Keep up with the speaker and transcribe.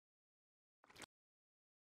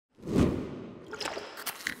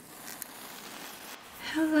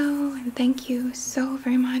Thank you so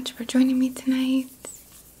very much for joining me tonight.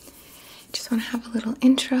 Just want to have a little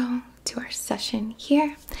intro to our session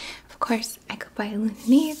here. Of course, I go by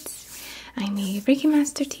INNATE. I'm a Reiki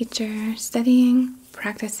master teacher studying,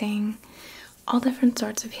 practicing all different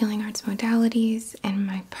sorts of healing arts modalities, and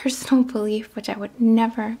my personal belief, which I would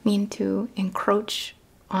never mean to encroach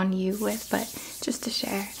on you with, but just to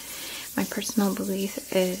share, my personal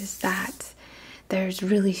belief is that there's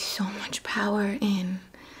really so much power in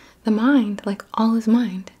the mind, like all is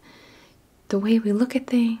mind. The way we look at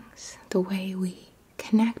things, the way we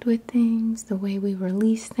connect with things, the way we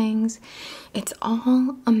release things, it's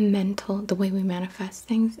all a mental, the way we manifest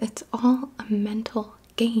things, it's all a mental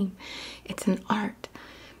game. It's an art.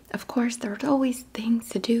 Of course, there's always things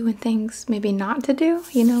to do and things maybe not to do,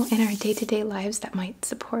 in our day-to-day lives that might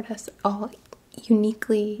support us all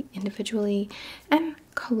uniquely, individually, and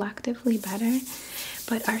collectively better.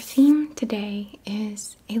 But our theme today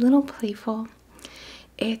is a little playful.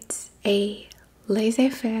 It's a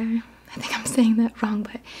laissez-faire. I think I'm saying that wrong,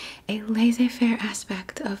 but a laissez-faire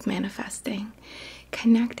aspect of manifesting.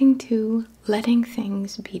 Connecting to letting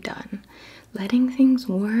things be done. Letting things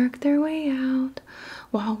work their way out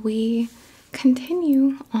while we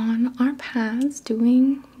continue on our paths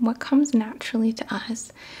doing what comes naturally to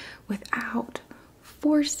us without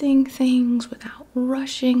forcing things, without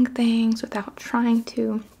rushing things, without trying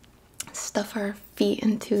to stuff our feet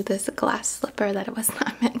into this glass slipper that it was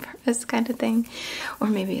not meant for us kind of thing, or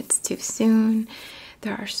maybe it's too soon.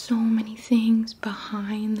 There are so many things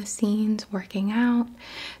behind the scenes working out.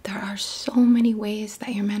 There are so many ways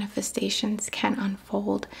that your manifestations can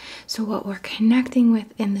unfold. So what we're connecting with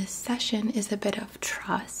in this session is a bit of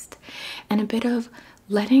trust and a bit of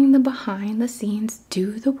letting the behind the scenes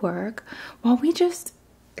do the work while we just,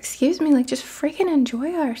 just freaking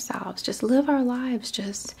enjoy ourselves, just live our lives,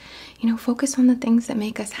 just, focus on the things that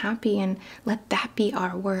make us happy and let that be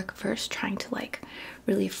our work versus trying to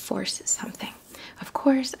really force something. Of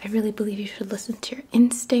course, I really believe you should listen to your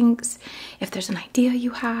instincts. If there's an idea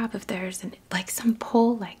you have, if there's some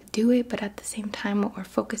pull, do it. But at the same time, what we're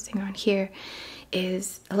focusing on here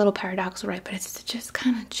is a little paradoxical, right? But it's to just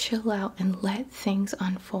kind of chill out and let things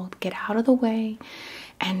unfold, get out of the way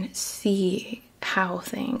and see how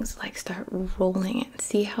things start rolling and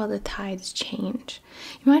see how the tides change.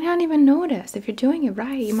 You might not even notice. If you're doing it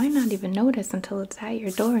right, you might not even notice until it's at your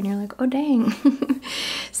door and you're like, oh dang.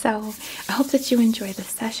 So I hope that you enjoy this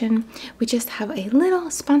session. We just have a little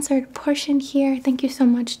sponsored portion here. Thank you so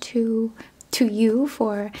much to you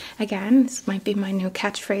for, again, this might be my new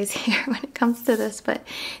catchphrase here when it comes to this, but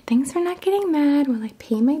thanks for not getting mad when I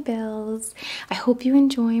pay my bills. I hope you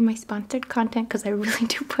enjoy my sponsored content because I really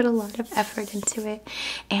do put a lot of effort into it,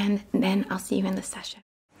 and then I'll see you in the session.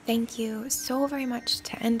 Thank you so very much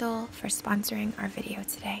to Endel for sponsoring our video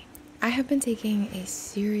today. I have been taking a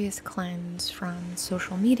serious cleanse from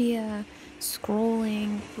social media,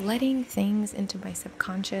 scrolling, letting things into my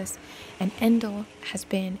subconscious, and Endel has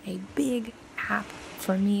been a big app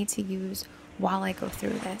for me to use while I go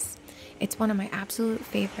through this. It's one of my absolute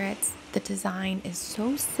favorites. The design is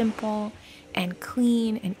so simple and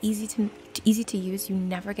clean and easy to use. You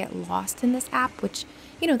never get lost in this app, which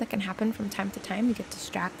that can happen from time to time. You get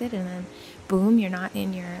distracted and then boom, you're not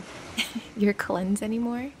in your cleanse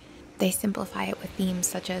anymore. They simplify it with themes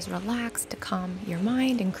such as relax to calm your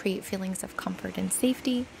mind and create feelings of comfort and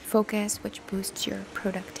safety, focus, which boosts your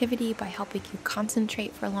productivity by helping you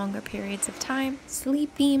concentrate for longer periods of time,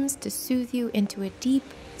 sleep themes to soothe you into a deep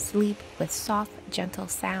sleep with soft, gentle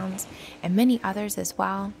sounds, and many others as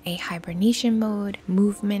well, a hibernation mode,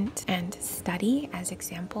 movement, and study as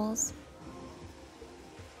examples.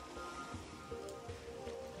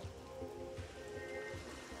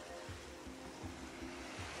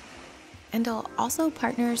 Endel also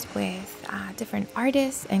partners with different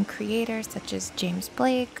artists and creators such as James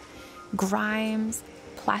Blake, Grimes,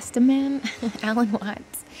 Plastiman, Alan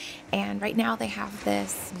Watts, and right now they have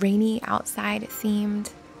this rainy outside themed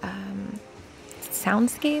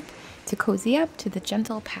soundscape to cozy up to the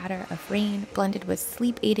gentle patter of rain blended with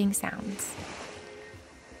sleep aiding sounds.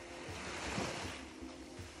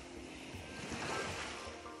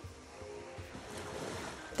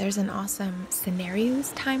 There's an awesome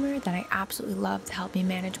scenarios timer that I absolutely love to help me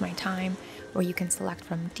manage my time, where you can select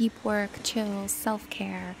from deep work, chill,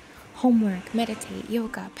 self-care, homework, meditate,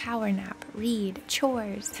 yoga, power nap, read,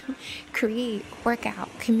 chores, create, workout,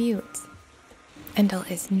 commute. Endel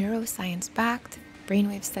is neuroscience backed,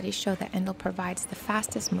 brainwave studies show that Endo provides the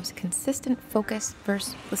fastest, most consistent focus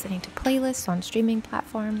versus listening to playlists on streaming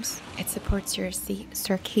platforms. It supports your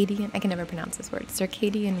circadian, I can never pronounce this word,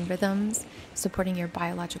 circadian rhythms, supporting your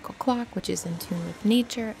biological clock, which is in tune with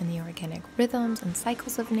nature and the organic rhythms and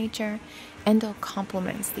cycles of nature. Endo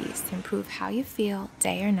complements these to improve how you feel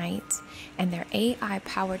day or night, and their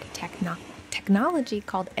AI-powered technology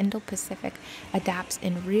called Endo-Pacific adapts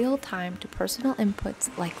in real time to personal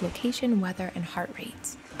inputs like location, weather, and heart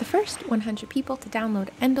rates. The first 100 people to download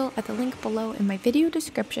Endo at the link below in my video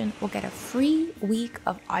description will get a free week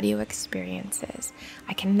of audio experiences.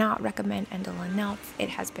 I cannot recommend Endo enough. It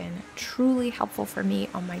has been truly helpful for me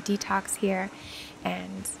on my detox here,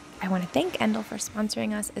 and I want to thank Endo for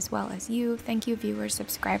sponsoring us as well as you. Thank you, viewers,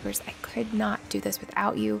 subscribers. I could not do this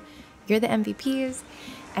without you. You're the MVPs.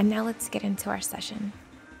 And now let's get into our session.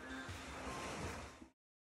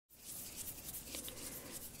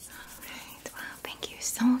 Alright, well, thank you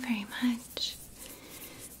so very much.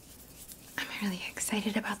 I'm really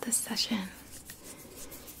excited about this session.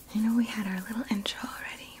 I know we had our little intro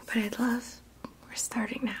already, but we're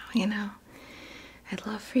starting now, you know? I'd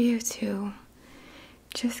love for you to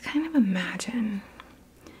just kind of imagine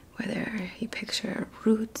whether you picture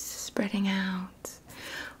roots spreading out,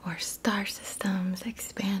 or star systems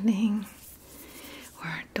expanding,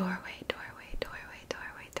 or doorway,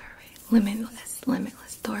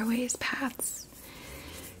 limitless doorways, paths.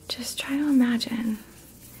 Just try to imagine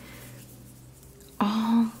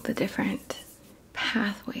all the different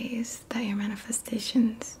pathways that your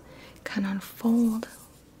manifestations can unfold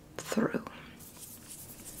through.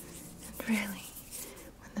 And really,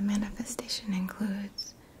 when the manifestation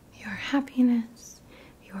includes your happiness,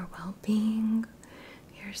 your well-being,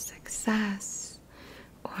 your success,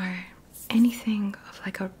 or anything of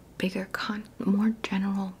like a bigger more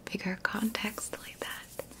general, bigger context like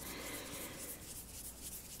that.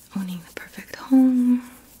 Owning the perfect home,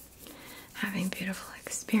 having beautiful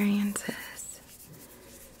experiences,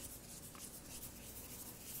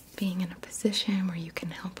 being in a position where you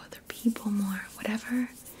can help other people more, whatever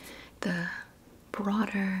the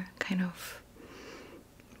broader kind of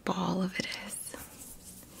ball of it is.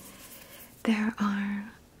 There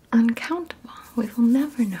are uncountable, we will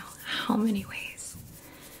never know how many ways,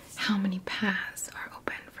 how many paths are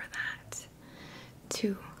open for that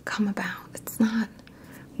to come about. It's not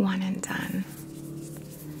one and done.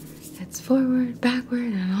 It's forward,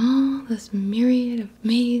 backward, and all this myriad of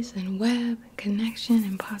maze and web and connection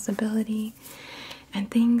and possibility. And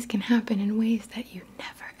things can happen in ways that you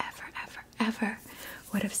never, ever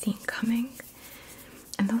would have seen coming.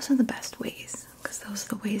 And those are the best ways, because those are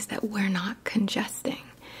the ways that we're not congesting.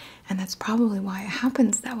 And that's probably why it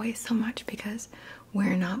happens that way so much, because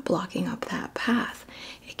we're not blocking up that path.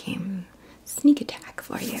 It came sneak attack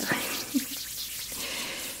for you.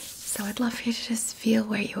 So I'd love for you to just feel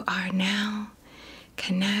where you are now,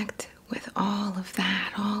 connect with all of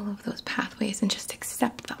that, all of those pathways, and just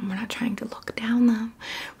accept them. We're not trying to look down them.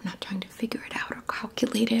 We're not trying to figure it out or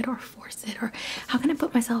calculate it or force it, or how can I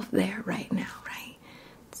put myself there right now, right?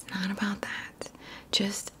 It's not about that.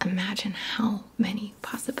 Just imagine how many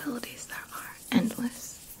possibilities there are,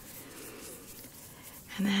 endless.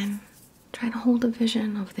 And then try to hold a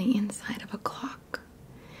vision of the inside of a clock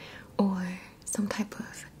or some type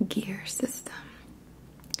of gear system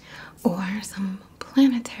or some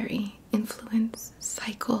planetary influence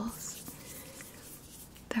cycles.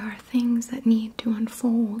 There are things that need to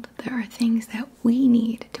unfold. There are things that we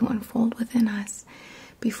need to unfold within us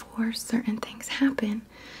before certain things happen,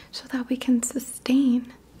 so that we can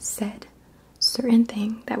sustain said certain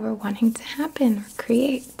thing that we're wanting to happen or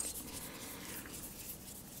create.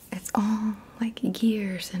 It's all like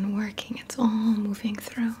gears and working. It's all moving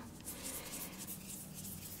through.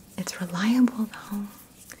 It's reliable though.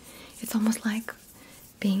 It's almost like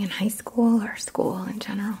being in high school or school in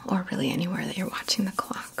general, or really anywhere that you're watching the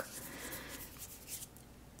clock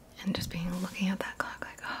and just looking at that clock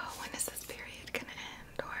like, oh, when is this period gonna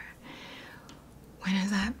end? Or when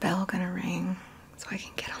is that bell gonna ring so I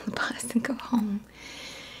can get on the bus and go home?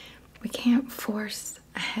 We can't force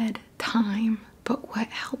ahead time, but what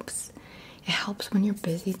helps? It helps when you're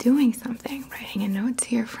busy doing something, writing a note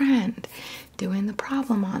to your friend, doing the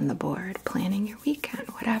problem on the board, planning your weekend,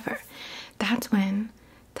 whatever. That's when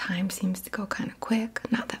time seems to go kind of quick.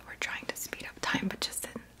 Not that we're trying to speed up time, but just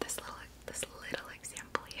in this little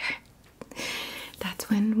example here. That's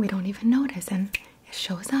when we don't even notice and it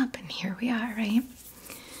shows up, and here we are, right?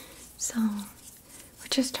 So we're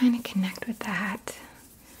just trying to connect with that,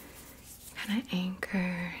 kind of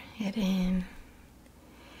anchor it in.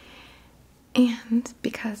 And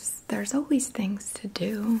because there's always things to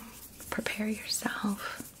do, prepare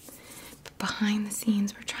yourself. But behind the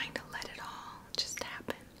scenes, we're trying to let it all just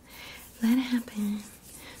happen. Let it happen.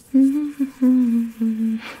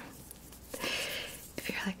 If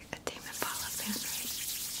you're like a Tame Impala fan,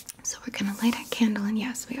 right? So we're gonna light a candle, and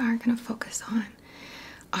yes, we are gonna focus on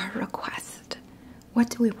our request. What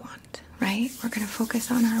do we want, right? We're gonna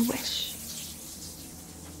focus on our wish.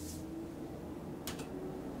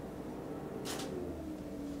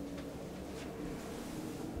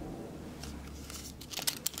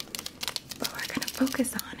 But we're gonna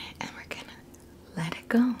focus on it, and we're gonna let it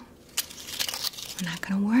go. We're not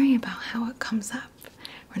going to worry about how it comes up.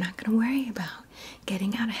 We're not going to worry about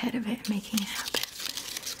getting out ahead of it and making it happen.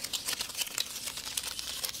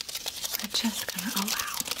 We're just going to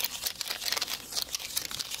allow.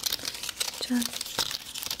 Just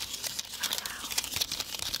allow.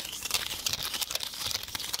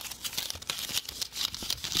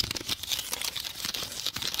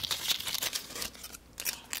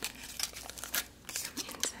 Some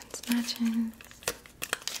incense matches.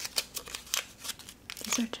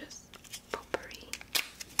 These are just potpourri.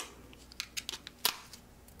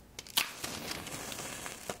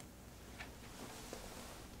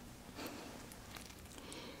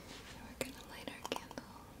 We're going to light our candle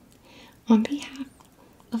on behalf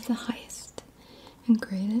of the highest and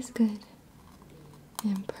greatest good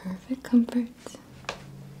and perfect comfort.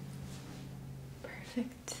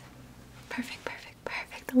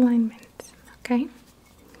 Perfect alignment. Okay?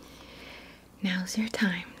 Now's your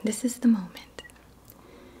time. This is the moment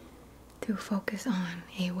to focus on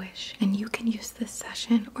a wish. And you can use this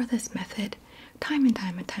session or this method time and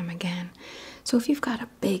time again. So if you've got a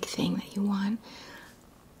big thing that you want,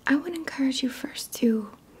 I would encourage you first to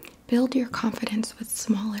build your confidence with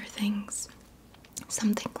smaller things.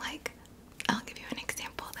 Something like, I'll give you an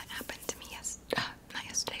example that happened to me not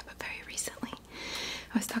yesterday, but very recently.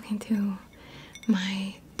 I was talking to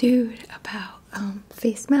my dude about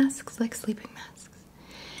face masks, like sleeping masks.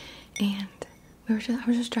 And I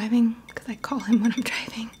was just driving, because I call him when I'm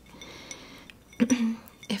driving.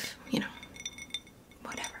 If,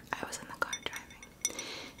 whatever, I was in the car driving.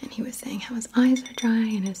 And he was saying how his eyes are dry,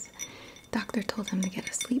 and his doctor told him to get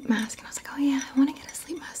a sleep mask. And I was like, oh yeah, I want to get a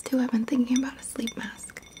sleep mask too. I've been thinking about a sleep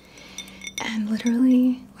mask. And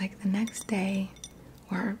literally, like the next day,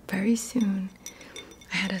 or very soon,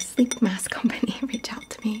 I had a sleep mask company reach out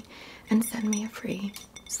to me and send me a free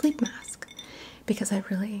sleep mask. Because I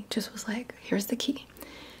really just was like, here's the key.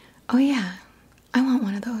 Oh yeah, I want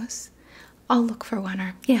one of those. I'll look for one,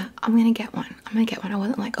 or yeah, I'm gonna get one. I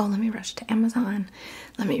wasn't like, oh, let me rush to Amazon,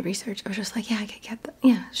 let me research. I was just like, yeah, I could get that.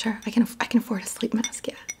 Yeah, sure, I can afford a sleep mask,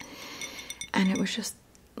 yeah. And it was just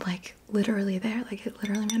like literally there, like it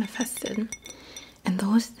literally manifested. And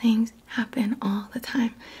those things happen all the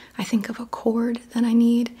time. I think of a cord that I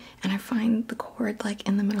need, and I find the cord like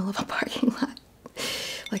in the middle of a parking lot.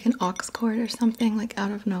 Like an aux cord or something, like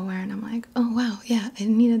out of nowhere, and I'm like, oh wow, yeah, I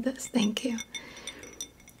needed this, thank you.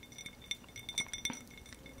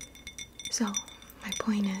 So my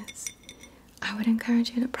point is, I would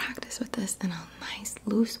encourage you to practice with this in a nice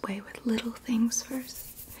loose way with little things first.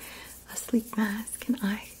 A sleep mask, an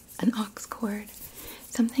aux cord,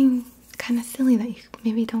 something kind of silly that you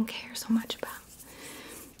maybe don't care so much about.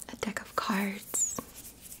 A deck of cards,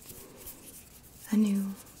 a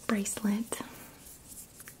new bracelet,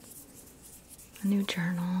 a new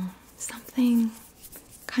journal, something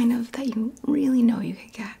kind of that you really know you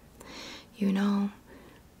could get.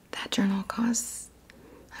 That journal costs,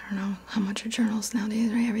 I don't know how much are journals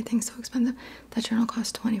nowadays, right? Everything's so expensive. That journal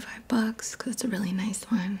costs $25 because it's a really nice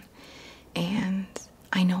one. And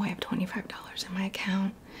I know I have $25 in my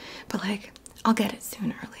account, but like, I'll get it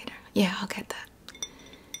sooner or later. Yeah, I'll get that.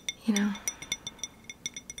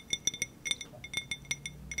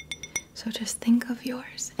 So just think of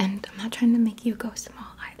yours. And I'm not trying to make you go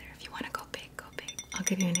small either. If you want to go big, go big. I'll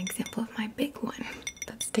give you an example of my big one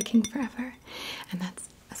that's sticking forever. And that's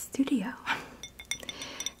a studio.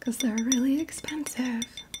 Because they're really expensive.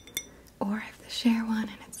 Or I have to share one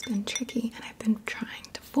and it's been tricky. And I've been trying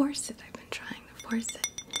to force it.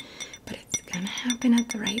 But it's gonna happen at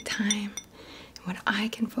the right time. And what I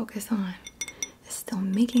can focus on is still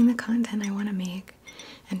making the content I want to make.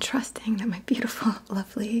 And trusting that my beautiful,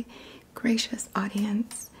 lovely, gracious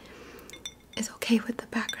audience is okay with the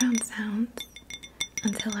background sounds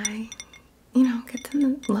until I, get to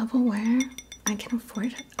the level where I can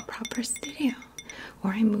afford a proper studio,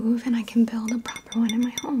 or I move and I can build a proper one in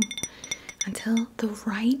my home, until the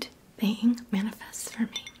right thing manifests for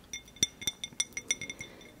me.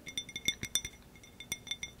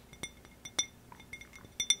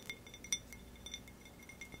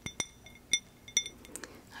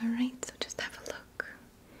 Alright, so just have a look.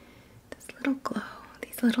 This little glow,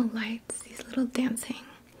 these little lights, these little dancing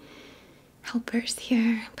helpers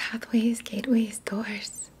here, pathways, gateways,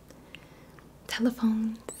 doors,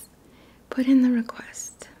 telephones. Put in the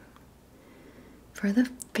request for the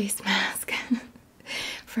face mask,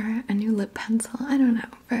 for a new lip pencil, I don't know,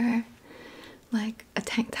 for like a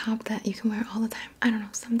tank top that you can wear all the time. I don't know,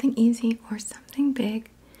 something easy or something big,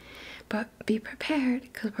 but be prepared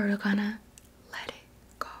because we're gonna let it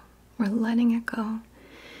go. We're letting it go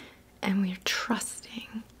and we're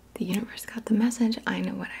trusting the universe got the message. I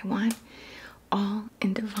know what I want, all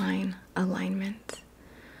in divine alignment,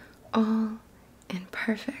 all in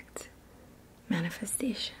perfect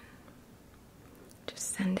manifestation.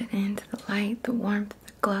 Just send it into the light, the warmth,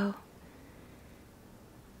 the glow.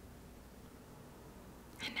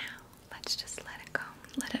 And now, let's just let it go.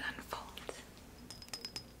 Let it unfold.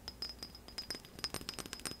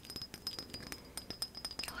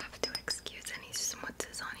 You'll have to excuse any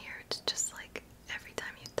smutzes on here. It's just like every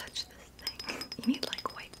time you touch this thing, you need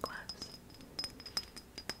like white gloves.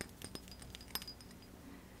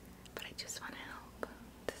 But I just want to help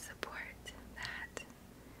to support that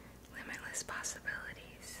limitless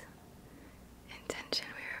possibilities intention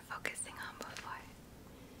we were focusing on before.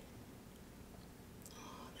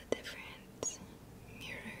 All the different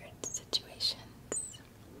mirrored situations,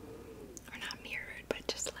 or not mirrored, but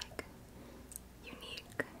just like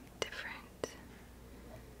unique, different,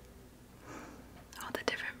 all the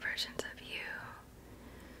different versions of you,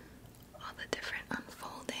 all the different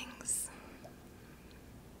unfoldings.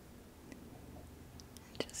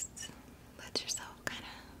 And just let yourself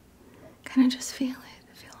kind of just feel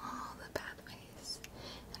it, feel all the pathways,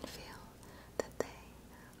 and feel that they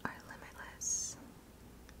are limitless,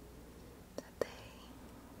 that they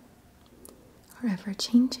are ever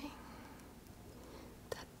changing,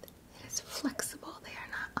 that it is flexible, they are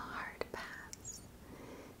not hard paths,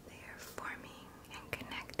 they are forming and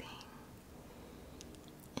connecting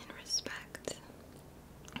in respect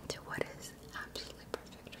to what is absolutely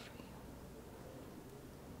perfect for you.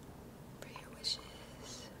 For your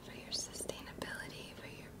wishes, for your sustainability, for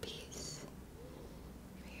your peace,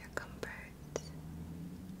 for your comfort.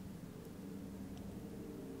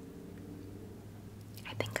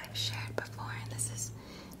 I think I've shared before, and this is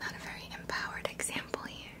not a very empowered example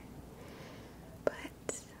here, but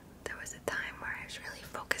there was a time where I was really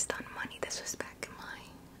focused on money. This was back in my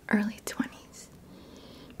early 20s,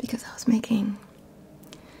 because I was making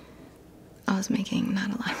not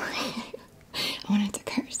a lot of money. I wanted to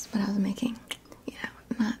curse, but I was making,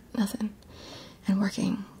 nothing, and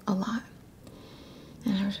working a lot.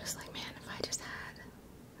 And I was just like, man, if I just had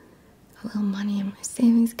a little money in my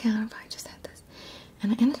savings account, if I just had this.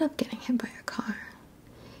 And I ended up getting hit by a car,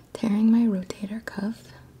 tearing my rotator cuff,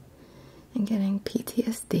 and getting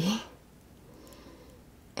PTSD.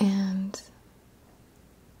 And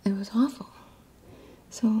it was awful.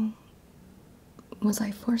 So, was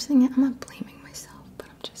I forcing it? I'm not blaming myself, but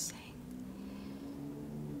I'm just saying.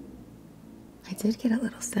 I did get a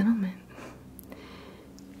little settlement.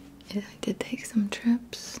 I did take some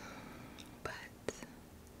trips, but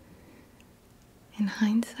in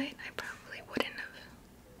hindsight, I probably wouldn't have,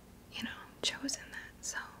 chosen that.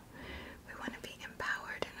 So we want to be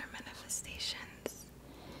empowered in our manifestations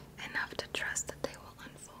enough to trust that they will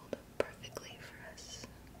unfold perfectly for us.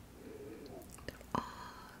 All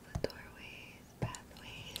the doorways,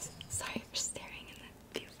 pathways. Sorry for staring in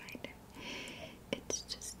the viewfinder. It's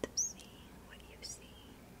just to see what you see.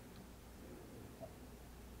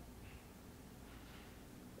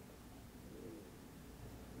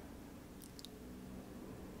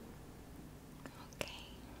 Okay.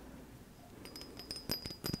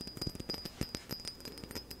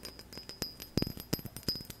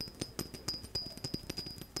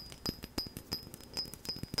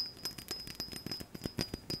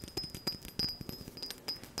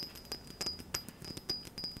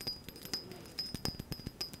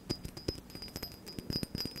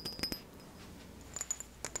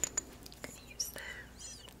 Gonna use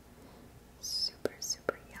this super,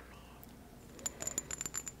 super yummy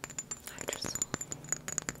hydrosol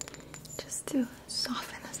just to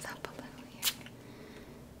soften us up a little here.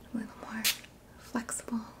 A little more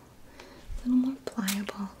flexible, a little more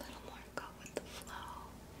pliable, a little more go with the flow.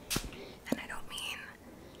 And I don't mean,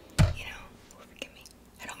 forgive me,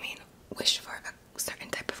 I don't mean wish for a certain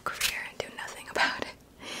type of career and do nothing about it.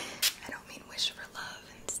 I don't mean wish for love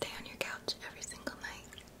and stay on your couch every single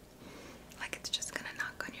night, like it's just gonna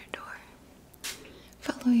knock on your door.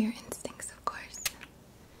 Follow your instincts, of course,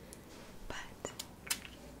 but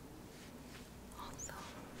also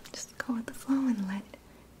just go with the flow and let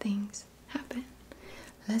things happen.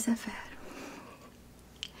 Laissez Faire.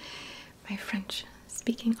 My French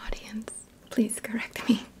speaking audience, please correct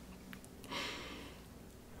me.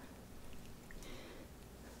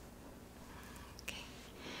 Okay,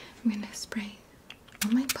 I'm going to spray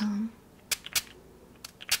on my palm.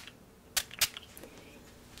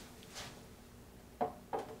 And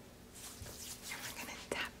we're going to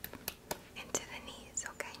tap into the knees,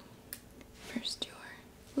 okay? First your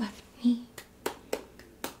left knee.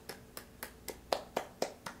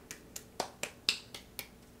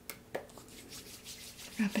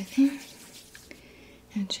 Rub it in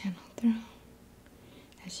and channel through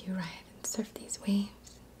as you ride and surf these waves.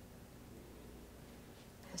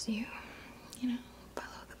 As you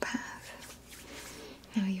follow the path.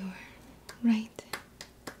 Now your right,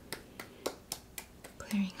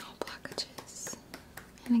 clearing all blockages.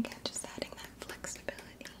 And again, just adding that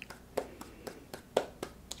flexibility.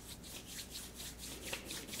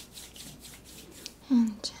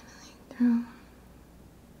 And channeling through.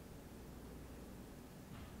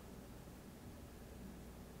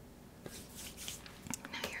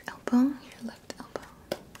 Your left elbow.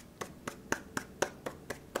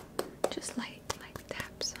 Just light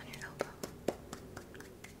taps on your elbow.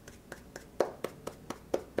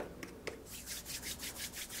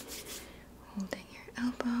 Holding your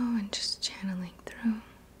elbow and just channeling through.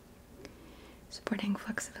 Supporting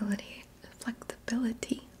flexibility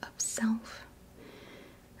of self,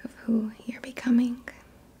 of who you're becoming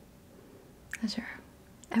as you're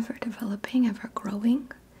ever developing, ever growing.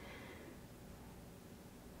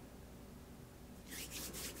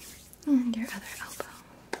 And your other elbow.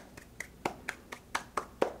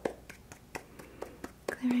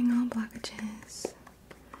 Clearing all blockages.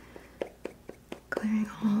 Clearing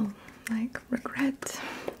all regret,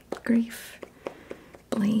 grief,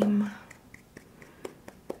 blame,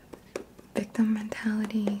 victim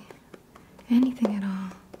mentality, anything at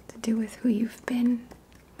all to do with who you've been.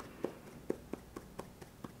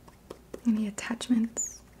 Any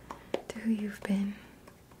attachments to who you've been.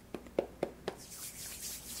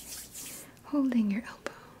 Holding your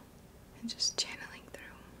elbow and just channeling through.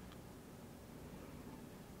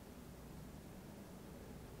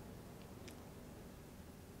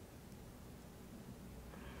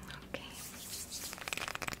 Okay.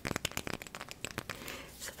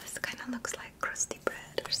 So this kind of looks like crusty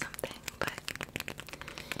bread or something, but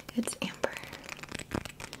it's amber.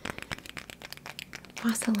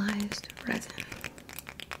 Fossilized resin.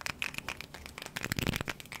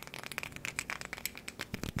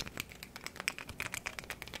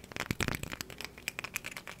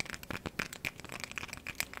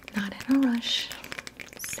 Not in a rush.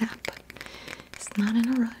 Sap. It's not in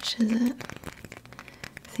a rush, is it?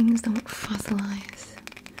 Things don't fossilize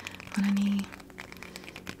on any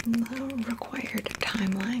required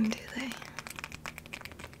timeline, do they?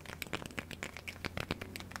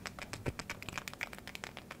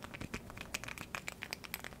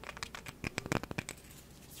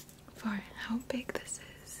 For how big this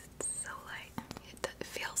is, it's so light. It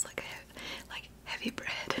feels like heavy bread.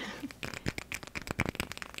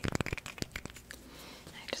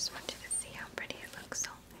 I just want you to see how pretty it looks, so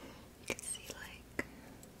you can see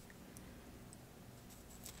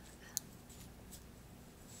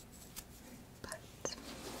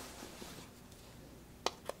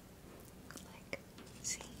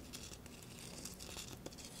see.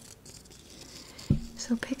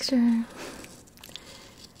 So picture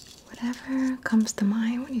whatever comes to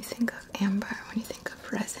mind when you think of amber, when you think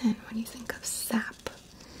of resin, when you think of sap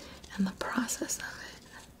and the process of it.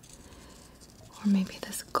 Or maybe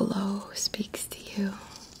this glow speaks to you.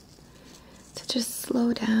 To just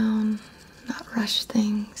slow down, not rush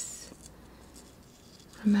things.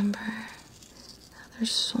 Remember,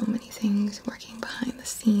 there's so many things working behind the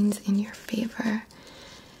scenes in your favor.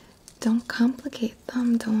 Don't complicate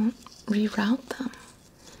them, don't reroute them.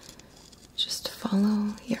 Just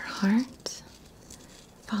follow your heart,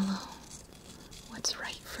 follow what's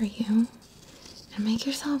right for you, and make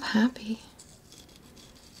yourself happy.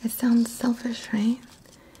 It sounds selfish, right?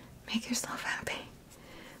 Make yourself happy.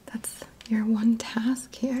 That's your one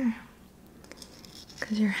task here.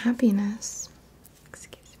 Because your happiness,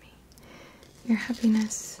 your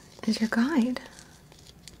happiness is your guide.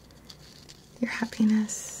 Your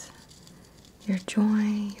happiness, your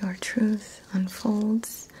joy, your truth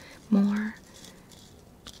unfolds more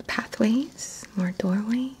pathways, more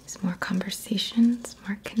doorways, more conversations,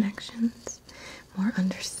 more connections, more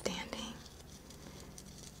understanding.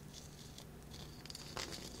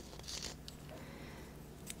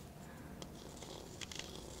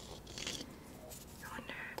 I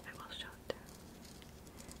wonder if it will show through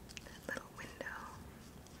that little window.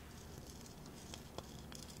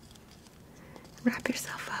 wrap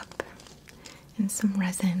yourself up in some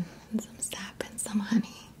resin and some sap and some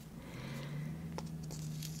honey.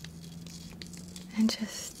 And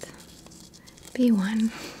just be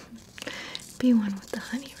one. Be one with the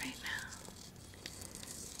honey right now.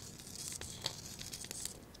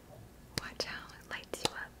 Watch how it lights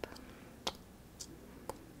you up.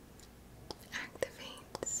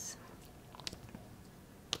 Activates.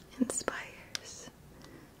 Inspires.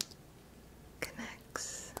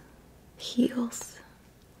 Connects. Heals.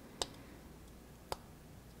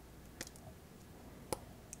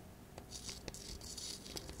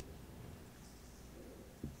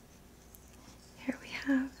 Here we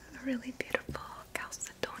have a really beautiful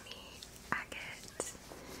chalcedony agate,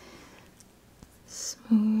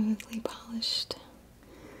 smoothly polished,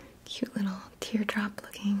 cute little teardrop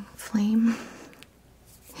looking flame.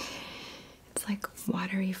 It's like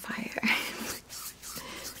watery fire.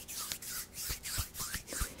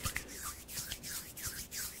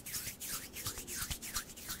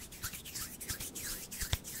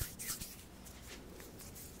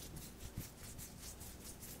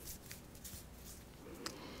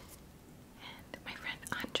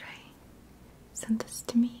 Sent this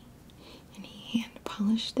to me and he hand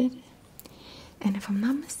polished it, and if I'm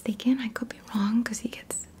not mistaken, I could be wrong because he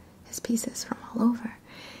gets his pieces from all over.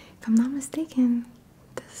 If I'm not mistaken,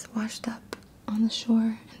 this washed up on the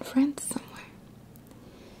shore in France somewhere.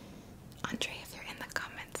 Andre, if you're in the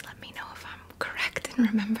comments, let me know if I'm correct in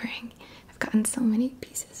remembering. I've gotten so many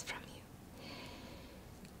pieces from you.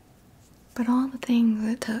 But all the things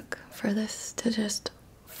it took for this to just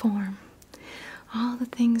form, all the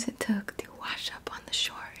things it took to wash up on the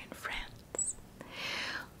shore in France,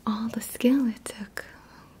 all the skill it took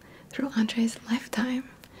through Andre's lifetime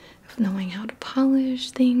of knowing how to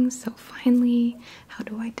polish things so finely, how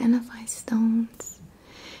to identify stones,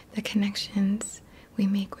 the connections we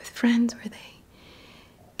make with friends where they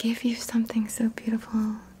give you something so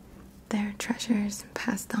beautiful, their treasures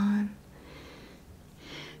passed on.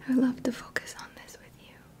 I would love to focus on this with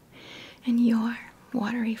you and your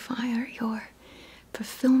watery fire, your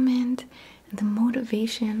fulfillment, and the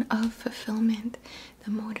motivation of fulfillment, the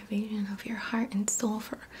motivation of your heart and soul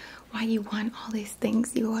for why you want all these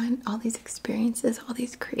things, you want all these experiences, all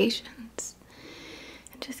these creations.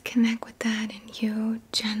 And just connect with that in you,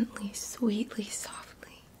 gently, sweetly,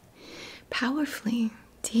 softly, powerfully,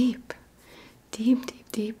 deep, deep,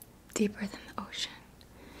 deep, deep, deeper than the ocean.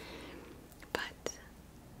 But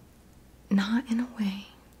not in a way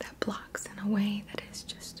that blocks, in a way that is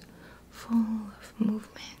just full of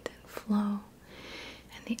movement and flow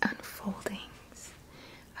and the unfoldings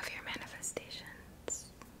of your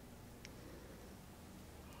manifestations.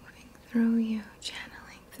 Moving through you,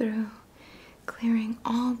 channeling through, clearing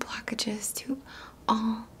all blockages to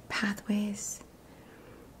all pathways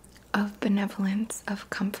of benevolence, of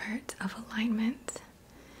comfort, of alignment.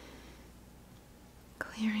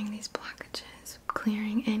 Clearing these blockages,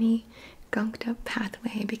 clearing any gunked up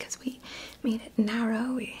pathway because we made it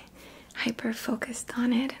narrow, we hyper focused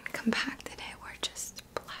on it and compacted it. We're just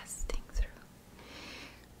blasting through,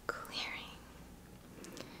 clearing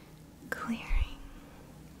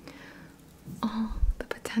all the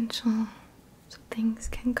potential so things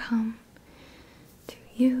can come to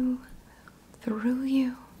you, through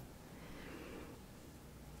you,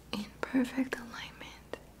 in perfect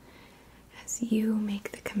alignment as you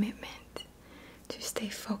make the commitment to stay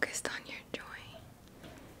focused on your joy.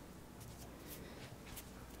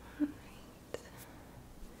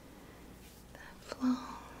 Flow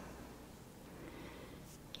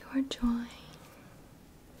your joy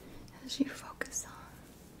as you focus on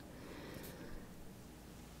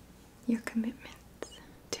your commitment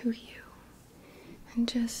to you and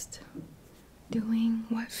just doing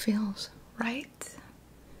what feels right.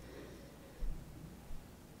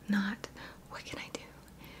 Not what can I do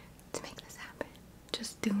to make this happen,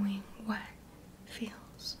 just doing what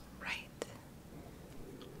feels right.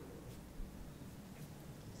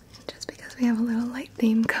 Just because we have a little light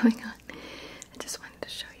theme going on, I just wanted to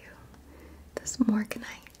show you this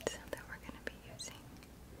morganite that we're going to be using.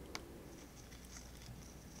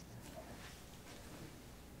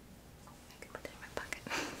 I can put it in my pocket.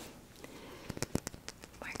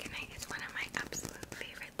 Morganite is one of my absolute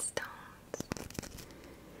favorite stones.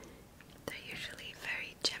 They're usually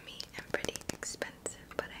very gemmy and pretty expensive,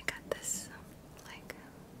 but I got this like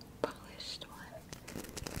polished one.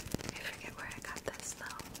 I forget where I got this though.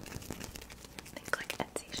 I think like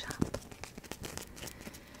Etsy shop.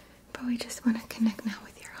 But we just want to connect now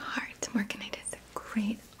with your heart. Morganite is a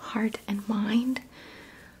great heart and mind.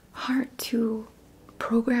 Heart to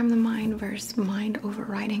program the mind versus mind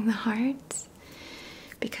overriding the heart.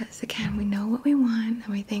 Because again, we know what we want and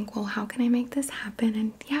we think, well, how can I make this happen?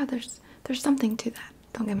 And yeah, there's something to that.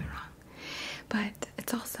 Don't get me wrong. But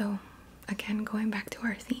it's also, again, going back to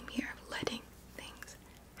our theme here of letting things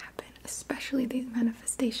happen, especially these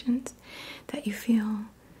manifestations that you feel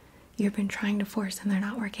you've been trying to force and they're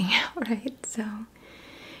not working out, right? So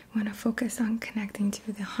we want to focus on connecting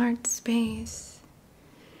to the heart space,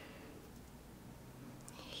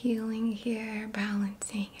 healing here,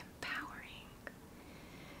 balancing, empowering,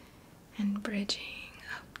 and bridging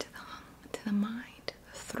up to the mind,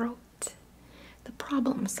 the throat, the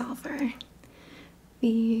problem solver,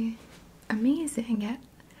 the amazing yet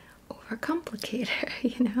overcomplicator,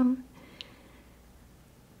 you know?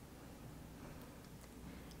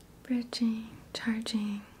 Bridging,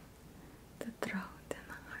 charging the throat and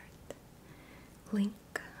the heart. Link,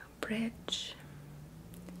 bridge.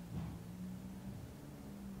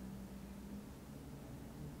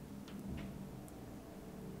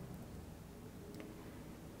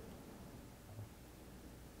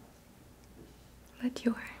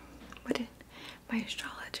 What did my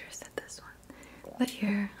astrologer said this one? Let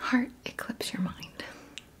your heart eclipse your mind.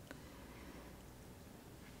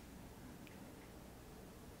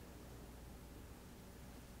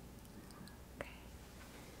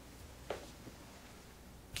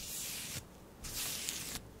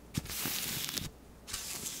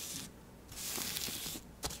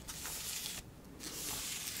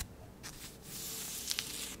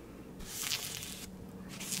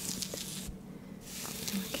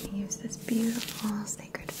 Use this beautiful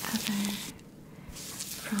sacred feather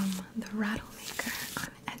from the Rattlemaker on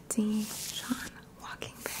Etsy, Sean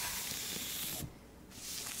Walking Bear.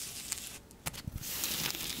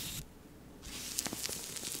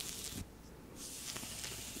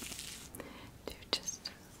 To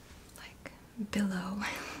just like billow,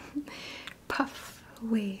 puff,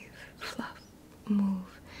 wave, fluff,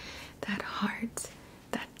 move that heart,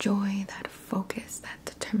 that joy, that focus, that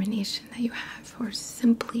determination that you have for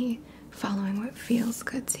simply following what feels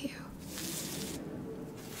good to you.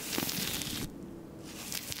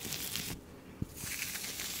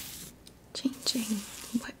 Changing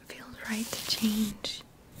what feels right to change,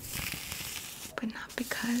 but not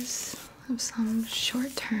because of some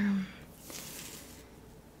short-term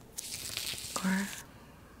or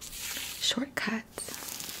shortcut,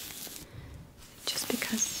 just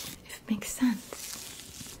because it makes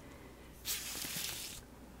sense.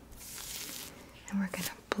 And we're gonna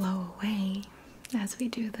blow away as we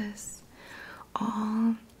do this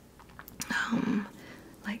all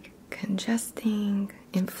like congesting,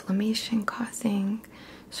 inflammation causing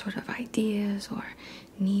sort of ideas or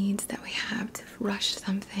needs that we have to rush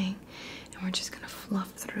something, and we're just gonna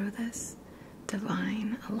fluff through this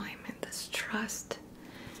divine alignment, this trust,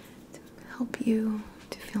 to help you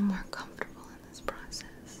to feel more comfortable in this process.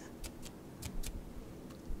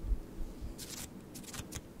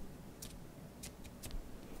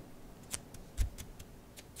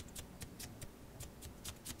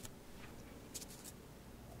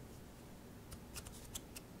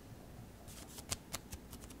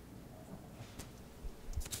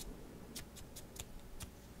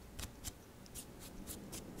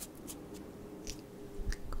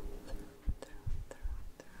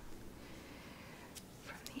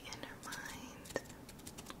 From the inner mind,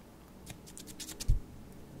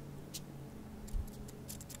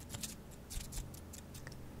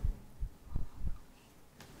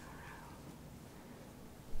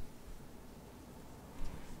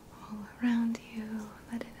 all around you,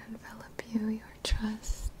 let it envelop you, your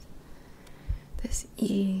trust, this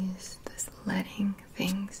ease, this letting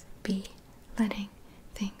things be, letting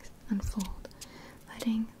things unfold,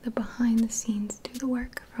 letting the behind the scenes do the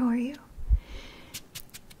work for you.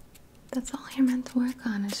 That's all you're meant to work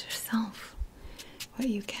on is yourself, what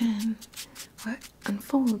you can, what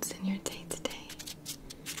unfolds in your day-to-day.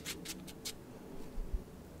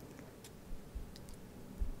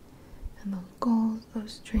 And those goals,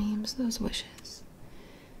 those dreams, those wishes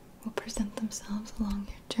will present themselves along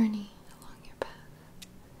your journey, along your path,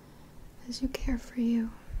 as you care for you.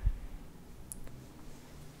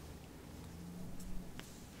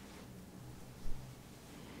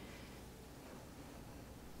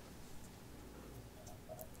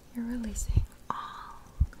 You're releasing all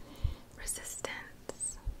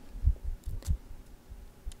resistance,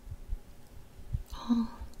 all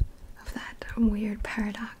of that weird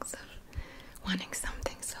paradox of wanting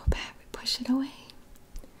something so bad we push it away.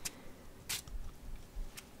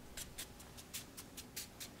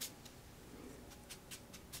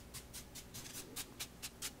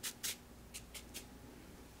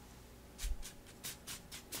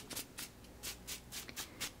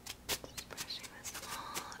 Just brushing this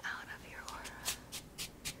all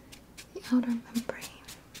outer membrane.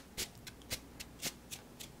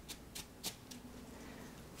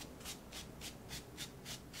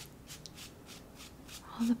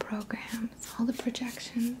 All the programs, all the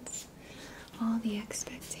projections, all the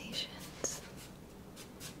expectations.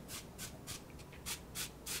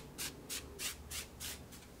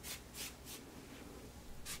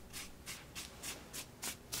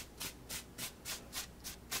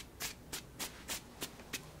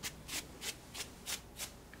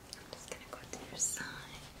 I'm just going to go to your side.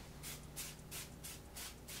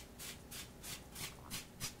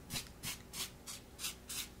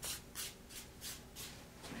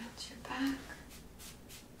 Around your back.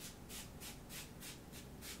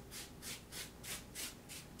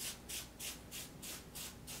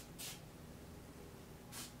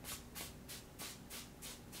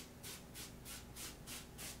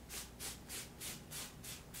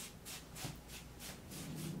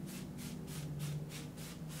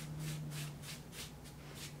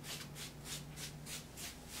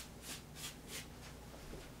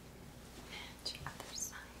 And your other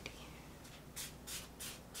side here.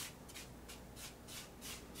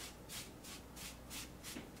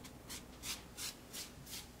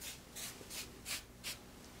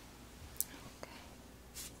 Okay.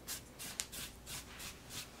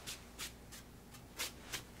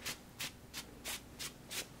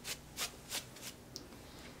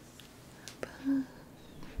 Above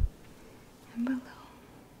and below,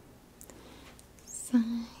 side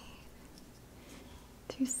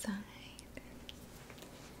to side,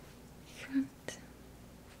 front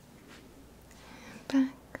and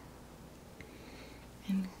back,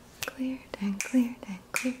 and cleared and cleared and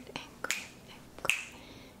cleared and cleared and cleared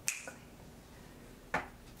and cleared.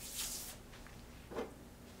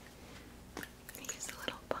 I use a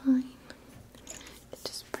little pine to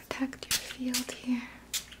just protect your field here,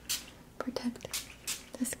 protect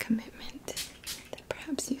this commitment that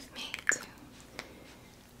perhaps you've made to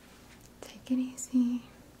take it easy,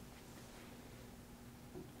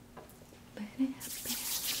 let it happen,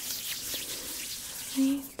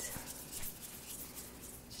 right?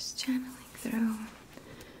 Just channeling through,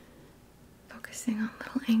 focusing on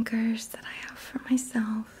little anchors that I have for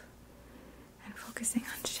myself, and focusing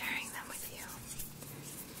on sharing them with you.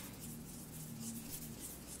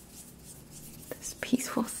 This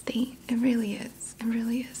peaceful state, it really is,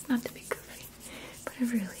 not to be goofy, but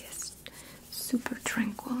it really is super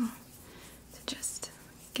tranquil to just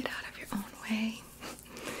get out of your own way,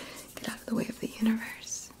 get out of the way of the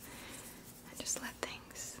universe, and just let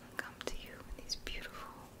things come to you in these beautiful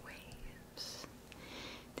waves.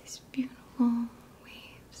 These beautiful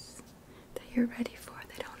waves that you're ready for.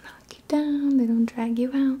 They don't knock you down, they don't drag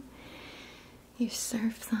you out. You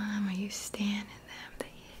surf them or you stand in them. They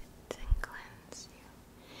hit and cleanse you.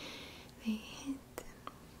 They hit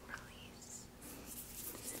and release.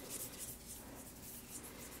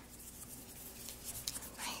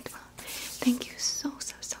 Right, well, thank you so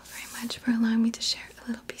very much for allowing me to share a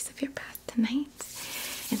little piece of your path tonight.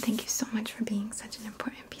 And thank you so much for being such an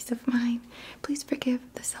important piece of mine. Please forgive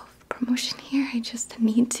the self-promotion here. I just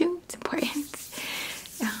need to. It's important.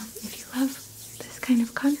 If you love this kind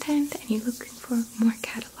of content and you're looking for more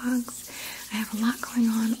catalogs, I have a lot going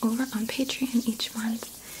on over on Patreon each month.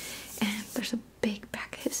 And there's a big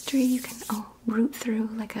back history you can root through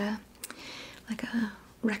like a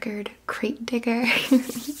record crate digger.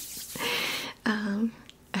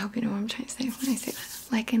 I hope you know what I'm trying to say when I say that.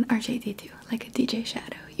 Like an RJD2, like a DJ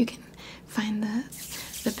Shadow. You can find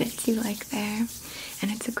the bits you like there. And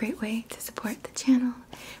it's a great way to support the channel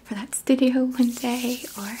for that studio one day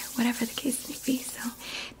or whatever the case may be. So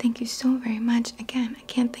thank you so very much. Again, I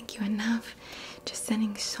can't thank you enough. Just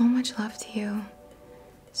sending so much love to you.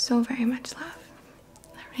 So very much love.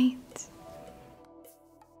 Alright.